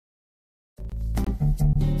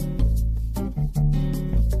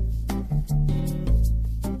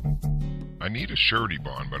I need a surety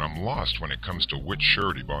bond, but I'm lost when it comes to which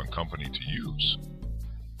surety bond company to use.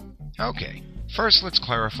 Okay, first let's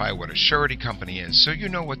clarify what a surety company is so you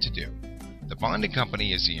know what to do. The bonding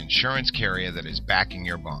company is the insurance carrier that is backing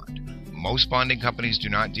your bond. Most bonding companies do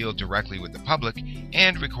not deal directly with the public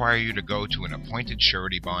and require you to go to an appointed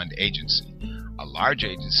surety bond agency. A large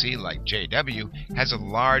agency like JW has a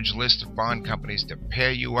large list of bond companies to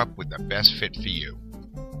pair you up with the best fit for you.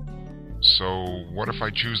 So, what if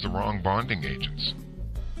I choose the wrong bonding agents?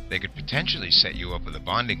 They could potentially set you up with a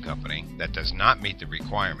bonding company that does not meet the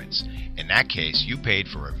requirements. In that case, you paid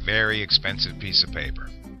for a very expensive piece of paper.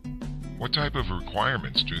 What type of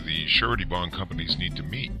requirements do the surety bond companies need to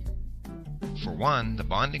meet? For one, the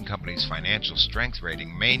bonding company's financial strength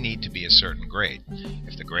rating may need to be a certain grade.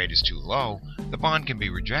 If the grade is too low, the bond can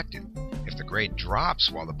be rejected. If the grade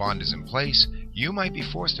drops while the bond is in place, you might be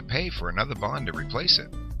forced to pay for another bond to replace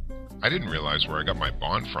it. I didn't realize where I got my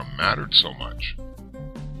bond from mattered so much.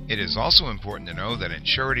 It is also important to know that in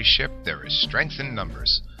suretyship there is strength in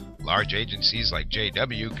numbers. Large agencies like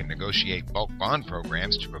JW can negotiate bulk bond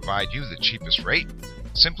programs to provide you the cheapest rate,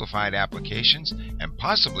 simplified applications, and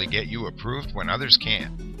possibly get you approved when others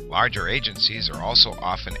can't. Larger agencies are also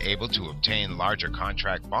often able to obtain larger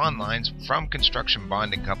contract bond lines from construction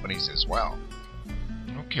bonding companies as well.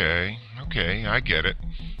 Okay, I get it.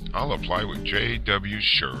 I'll apply with JW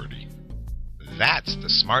Surety. That's the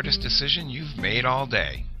smartest decision you've made all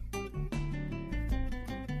day.